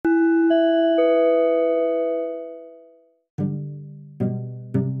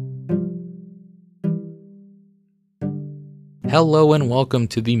Hello and welcome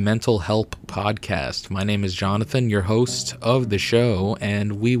to the Mental Help Podcast. My name is Jonathan, your host of the show,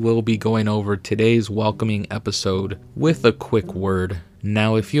 and we will be going over today's welcoming episode with a quick word.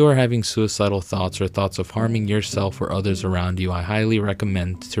 Now, if you are having suicidal thoughts or thoughts of harming yourself or others around you, I highly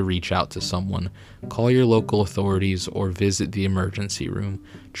recommend to reach out to someone. Call your local authorities or visit the emergency room.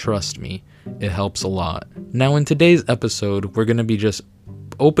 Trust me, it helps a lot. Now, in today's episode, we're going to be just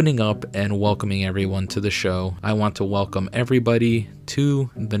opening up and welcoming everyone to the show. I want to welcome everybody to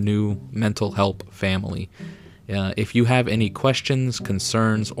the new Mental Help family. If you have any questions,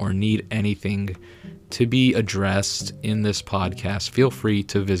 concerns, or need anything to be addressed in this podcast, feel free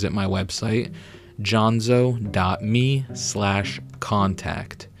to visit my website,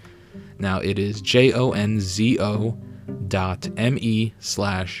 jonzo.me/contact. Now it is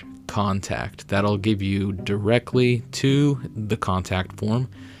jonzo.me/contact. That'll give you directly to the contact form,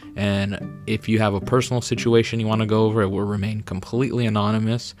 and if you have a personal situation you want to go over, it will remain completely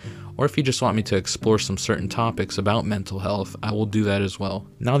anonymous, or if you just want me to explore some certain topics about mental health, I will do that as well.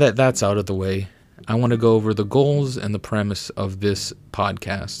 Now that that's out of the way, I want to go over the goals and the premise of this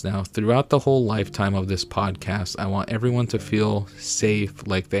podcast. Now, throughout the whole lifetime of this podcast, I want everyone to feel safe,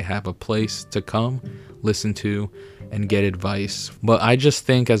 like they have a place to come, listen to, and get advice. But I just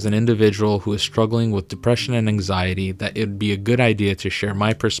think as an individual who is struggling with depression and anxiety, that it'd be a good idea to share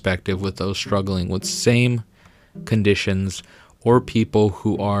my perspective with those struggling with same conditions or people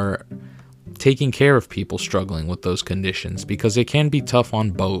who are taking care of people struggling with those conditions, because it can be tough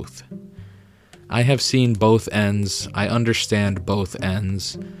on both. I have seen both ends, I understand both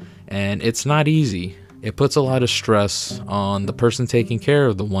ends, and it's not easy. It puts a lot of stress on the person taking care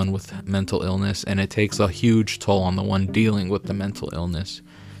of the one with mental illness, and it takes a huge toll on the one dealing with the mental illness.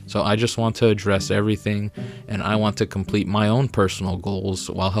 So I just want to address everything, and I want to complete my own personal goals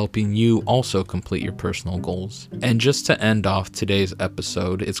while helping you also complete your personal goals. And just to end off today's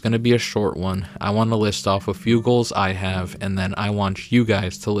episode, it's going to be a short one. I want to list off a few goals I have, and then I want you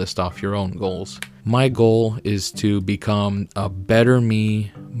guys to list off your own goals. My goal is to become a better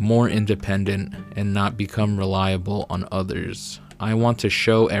me, more independent, and not become reliable on others. I want to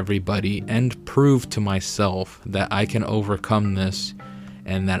show everybody and prove to myself that I can overcome this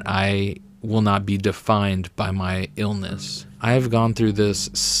and that I will not be defined by my illness. I have gone through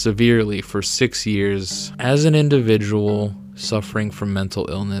this severely for 6 years. As an individual suffering from mental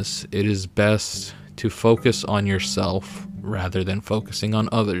illness, it is best to focus on yourself rather than focusing on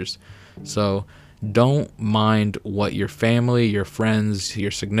others. So don't mind what your family, your friends, your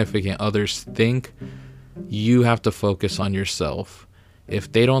significant others think. You have to focus on yourself.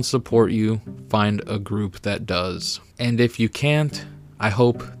 If they don't support you, find a group that does. And if you can't, I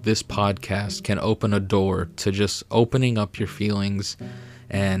hope this podcast can open a door to just opening up your feelings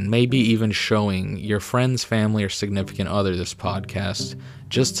and maybe even showing your friends, family, or significant other this podcast,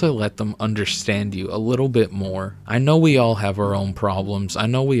 just to let them understand you a little bit more. I know we all have our own problems. I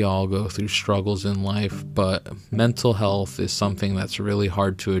know we all go through struggles in life, but mental health is something that's really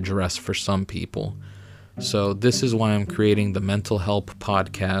hard to address for some people. So this is why I'm creating the Mental Help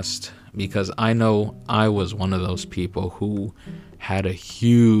Podcast, because I know I was one of those people who had a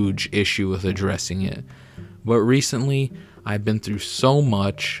huge issue with addressing it. But recently, I've been through so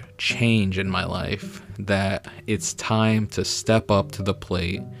much change in my life that it's time to step up to the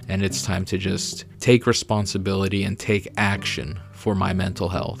plate, and it's time to just take responsibility and take action for my mental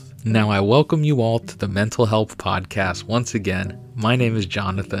health. Now, I welcome you all to the Mental Health Podcast once again. My name is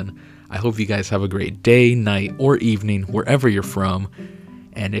Jonathan. I hope you guys have a great day, night, or evening, wherever you're from.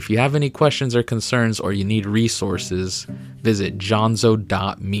 And if you have any questions or concerns, or you need resources, visit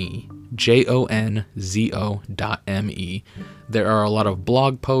jonzo.me, jonzo.me. There are a lot of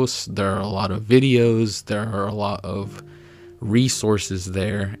blog posts, there are a lot of videos, there are a lot of resources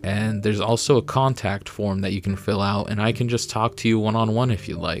there, and there's also a contact form that you can fill out, and I can just talk to you one-on-one if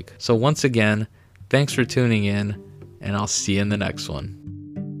you like. So once again, thanks for tuning in, and I'll see you in the next one.